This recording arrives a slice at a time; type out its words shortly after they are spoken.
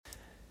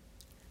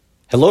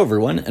Hello,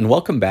 everyone, and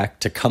welcome back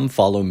to Come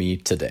Follow Me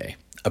Today,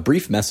 a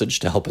brief message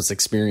to help us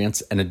experience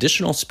an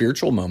additional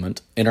spiritual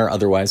moment in our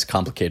otherwise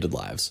complicated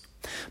lives.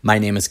 My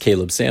name is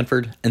Caleb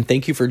Sanford, and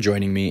thank you for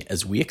joining me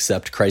as we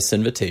accept Christ's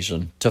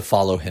invitation to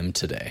follow him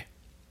today.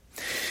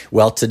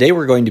 Well, today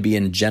we're going to be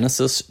in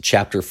Genesis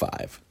chapter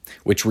 5,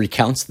 which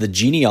recounts the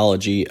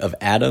genealogy of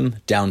Adam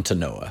down to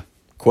Noah.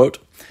 Quote,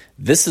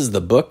 "This is the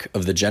book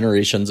of the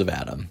generations of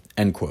Adam,"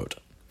 end quote.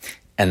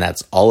 And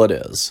that's all it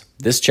is.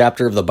 This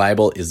chapter of the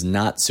Bible is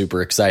not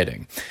super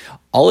exciting.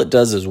 All it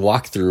does is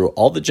walk through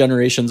all the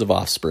generations of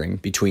offspring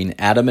between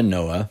Adam and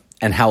Noah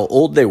and how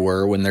old they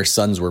were when their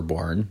sons were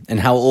born and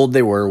how old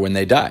they were when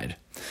they died.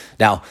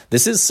 Now,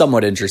 this is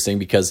somewhat interesting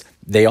because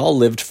they all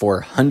lived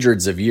for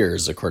hundreds of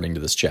years, according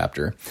to this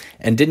chapter,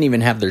 and didn't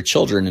even have their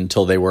children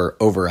until they were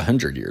over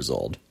 100 years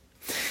old.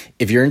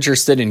 If you're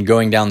interested in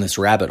going down this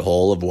rabbit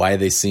hole of why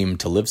they seem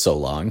to live so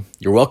long,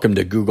 you're welcome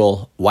to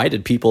Google, "Why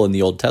did people in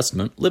the Old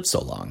Testament live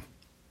so long?"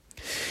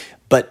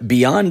 But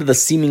beyond the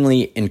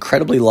seemingly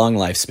incredibly long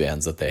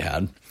lifespans that they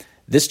had,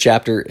 this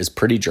chapter is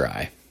pretty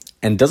dry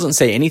and doesn't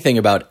say anything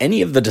about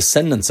any of the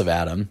descendants of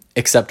Adam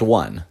except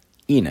one,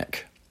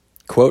 Enoch.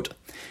 Quote,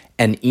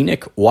 "And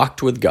Enoch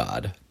walked with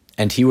God,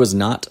 and he was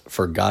not,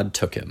 for God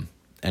took him,"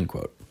 end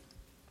quote.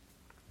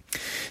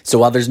 So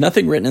while there's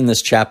nothing written in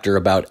this chapter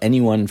about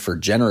anyone for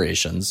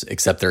generations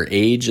except their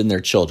age and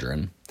their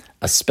children,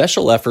 a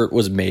special effort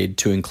was made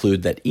to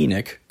include that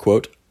Enoch,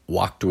 quote,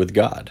 "walked with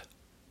God."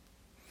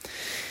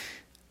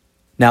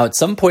 Now, at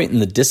some point in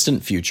the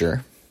distant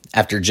future,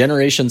 after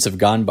generations have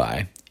gone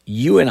by,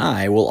 you and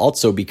I will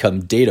also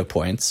become data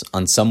points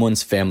on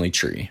someone's family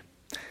tree.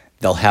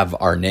 They'll have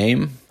our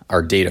name,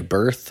 our date of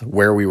birth,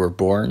 where we were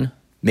born,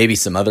 maybe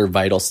some other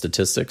vital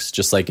statistics,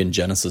 just like in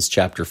Genesis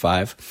chapter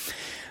 5.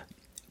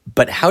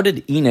 But how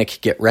did Enoch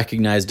get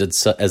recognized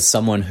as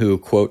someone who,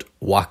 quote,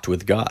 "walked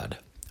with God,"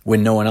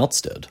 when no one else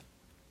did?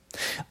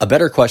 A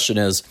better question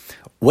is,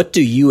 what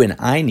do you and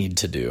I need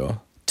to do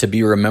to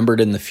be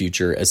remembered in the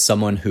future as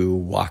someone who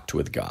walked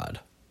with God?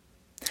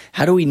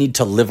 How do we need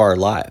to live our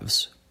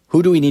lives?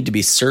 Who do we need to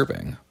be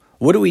serving?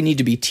 What do we need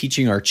to be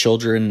teaching our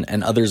children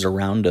and others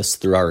around us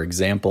through our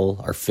example,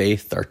 our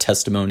faith, our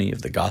testimony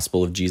of the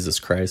gospel of Jesus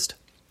Christ?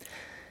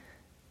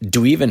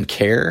 Do we even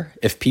care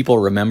if people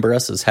remember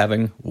us as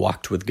having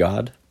walked with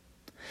God?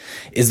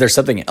 Is there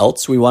something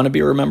else we want to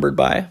be remembered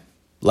by?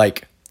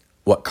 Like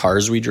what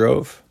cars we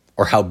drove,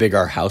 or how big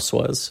our house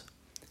was,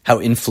 how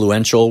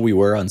influential we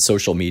were on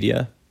social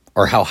media,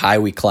 or how high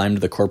we climbed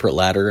the corporate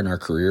ladder in our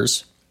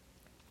careers?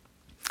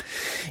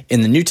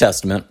 In the New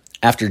Testament,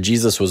 after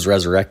Jesus was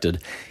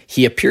resurrected,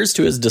 he appears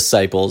to his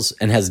disciples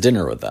and has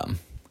dinner with them.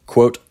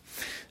 Quote,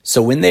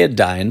 "So when they had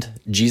dined,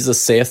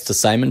 Jesus saith to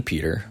Simon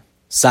Peter,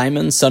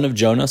 'Simon, son of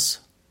Jonas,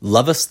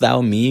 lovest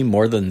thou me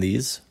more than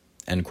these?'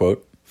 End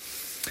quote.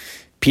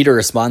 Peter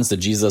responds to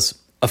Jesus,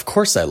 'Of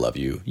course I love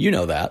you. You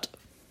know that.'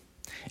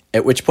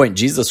 At which point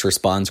Jesus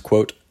responds,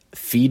 quote,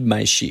 'Feed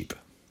my sheep.'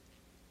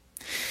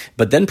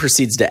 But then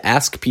proceeds to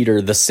ask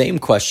Peter the same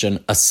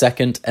question a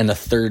second and a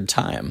third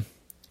time.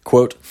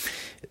 Quote,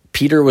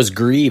 "Peter was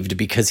grieved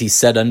because he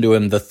said unto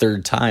him the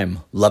third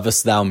time,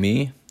 'Lovest thou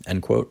me?'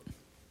 End quote.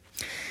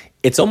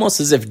 It's almost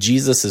as if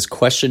Jesus is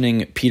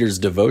questioning Peter's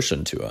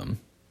devotion to him,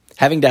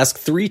 having to ask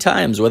 3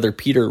 times whether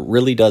Peter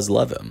really does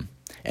love him.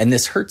 And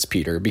this hurts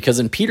Peter because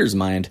in Peter's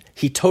mind,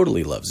 he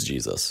totally loves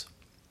Jesus.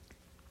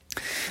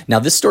 Now,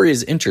 this story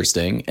is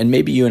interesting, and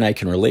maybe you and I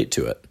can relate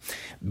to it.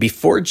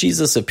 Before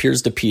Jesus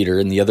appears to Peter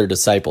and the other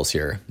disciples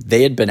here,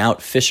 they had been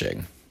out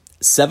fishing.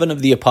 7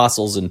 of the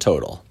apostles in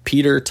total: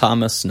 Peter,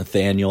 Thomas,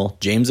 Nathanael,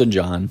 James and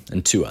John,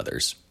 and 2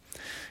 others.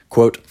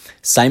 Quote,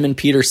 "Simon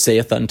Peter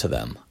saith unto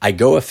them, I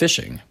go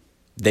a-fishing.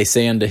 They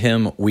say unto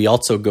him, We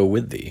also go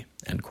with thee,"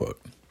 end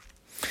quote.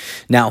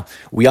 Now,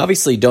 we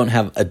obviously don't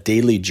have a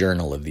daily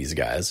journal of these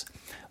guys,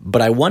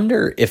 but I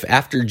wonder if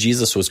after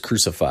Jesus was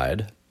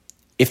crucified,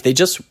 if they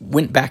just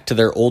went back to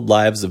their old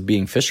lives of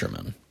being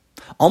fishermen,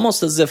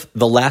 almost as if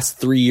the last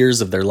 3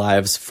 years of their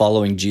lives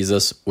following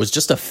Jesus was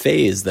just a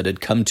phase that had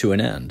come to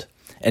an end,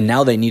 and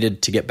now they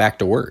needed to get back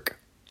to work.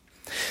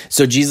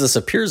 So Jesus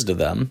appears to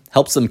them,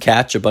 helps them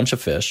catch a bunch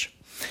of fish,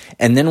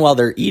 and then while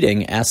they're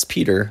eating, asks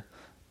Peter,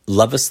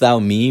 "Lovest thou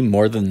me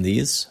more than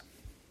these?"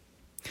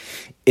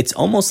 It's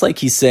almost like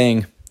he's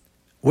saying,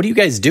 "What are you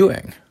guys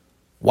doing?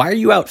 Why are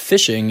you out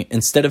fishing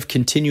instead of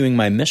continuing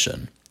my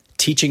mission,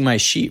 teaching my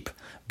sheep,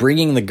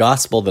 bringing the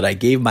gospel that I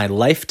gave my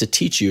life to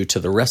teach you to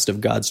the rest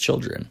of God's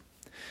children?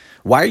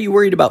 Why are you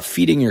worried about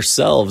feeding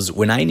yourselves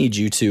when I need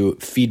you to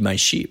feed my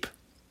sheep?"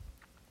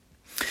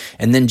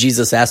 And then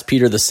Jesus asks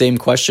Peter the same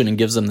question and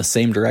gives him the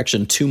same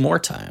direction 2 more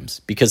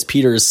times, because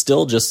Peter is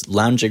still just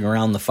lounging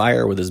around the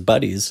fire with his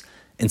buddies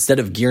instead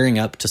of gearing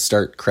up to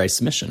start Christ's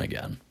mission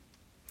again.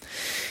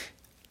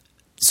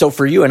 So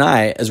for you and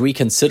I, as we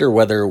consider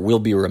whether we'll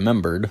be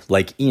remembered,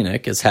 like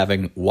Enoch, as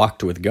having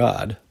walked with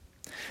God,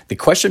 the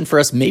question for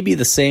us may be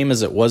the same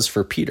as it was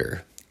for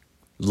Peter.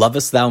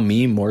 Lovest thou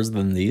me more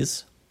than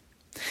these?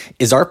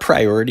 Is our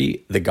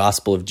priority the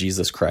gospel of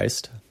Jesus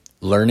Christ?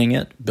 Learning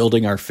it,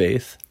 building our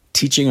faith,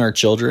 teaching our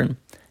children,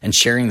 and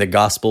sharing the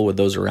gospel with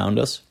those around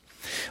us?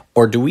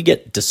 Or do we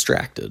get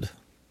distracted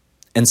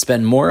and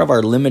spend more of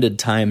our limited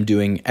time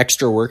doing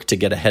extra work to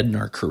get ahead in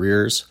our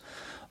careers,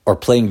 or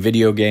playing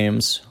video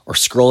games, or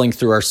scrolling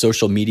through our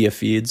social media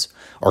feeds,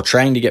 or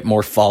trying to get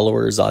more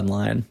followers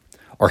online,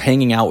 or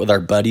hanging out with our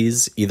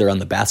buddies either on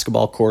the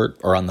basketball court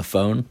or on the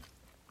phone?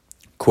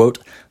 Quote,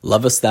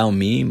 "Lovest thou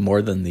me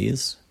more than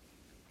these?"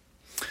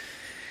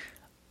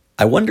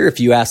 I wonder if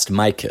you asked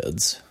my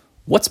kids,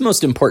 what's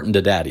most important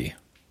to Daddy?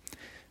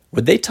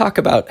 Would they talk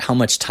about how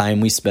much time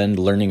we spend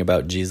learning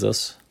about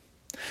Jesus?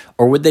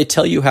 Or would they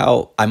tell you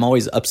how I'm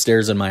always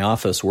upstairs in my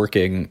office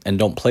working and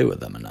don't play with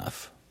them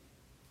enough?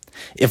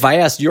 If I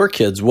asked your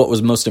kids what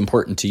was most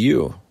important to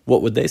you,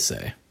 what would they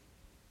say?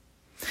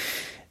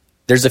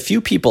 There's a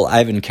few people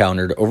I've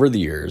encountered over the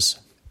years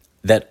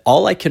that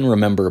all I can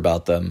remember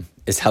about them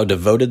is how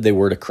devoted they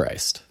were to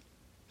Christ.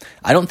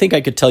 I don't think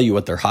I could tell you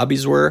what their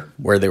hobbies were,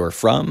 where they were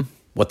from,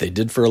 what they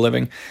did for a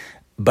living,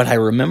 but I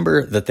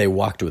remember that they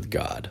walked with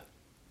God.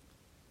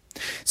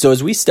 So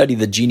as we study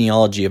the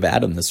genealogy of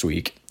Adam this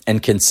week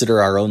and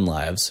consider our own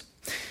lives,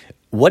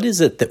 what is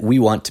it that we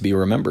want to be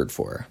remembered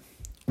for?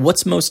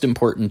 What's most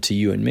important to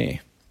you and me?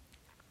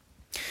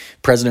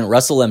 President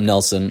Russell M.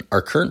 Nelson,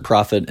 our current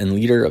prophet and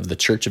leader of the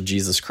Church of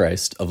Jesus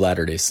Christ of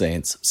Latter-day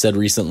Saints, said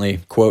recently,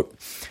 quote,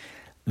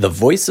 "The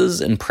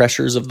voices and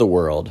pressures of the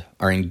world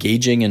are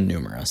engaging and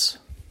numerous,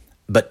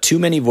 but too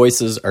many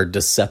voices are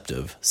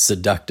deceptive,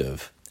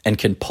 seductive, and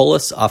can pull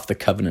us off the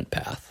covenant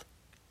path.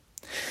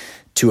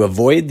 To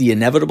avoid the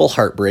inevitable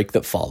heartbreak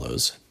that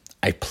follows,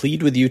 I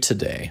plead with you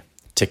today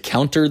to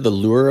counter the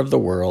lure of the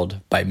world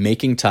by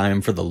making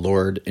time for the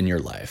Lord in your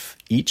life,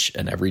 each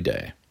and every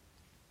day.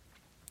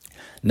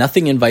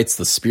 Nothing invites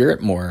the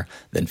Spirit more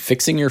than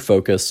fixing your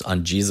focus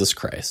on Jesus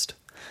Christ.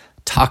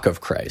 Talk of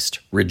Christ,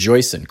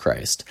 rejoice in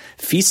Christ,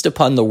 feast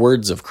upon the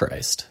words of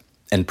Christ,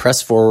 and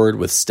press forward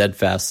with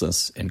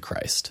steadfastness in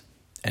Christ."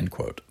 End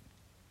quote.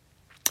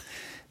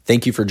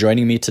 Thank you for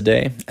joining me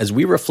today as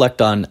we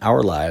reflect on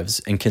our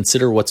lives and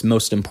consider what's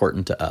most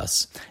important to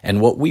us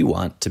and what we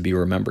want to be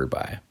remembered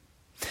by.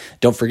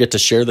 Don't forget to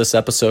share this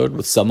episode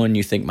with someone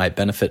you think might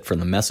benefit from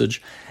the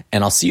message,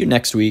 and I'll see you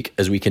next week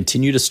as we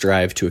continue to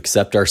strive to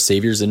accept our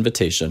Savior's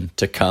invitation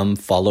to come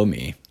follow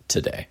me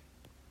today.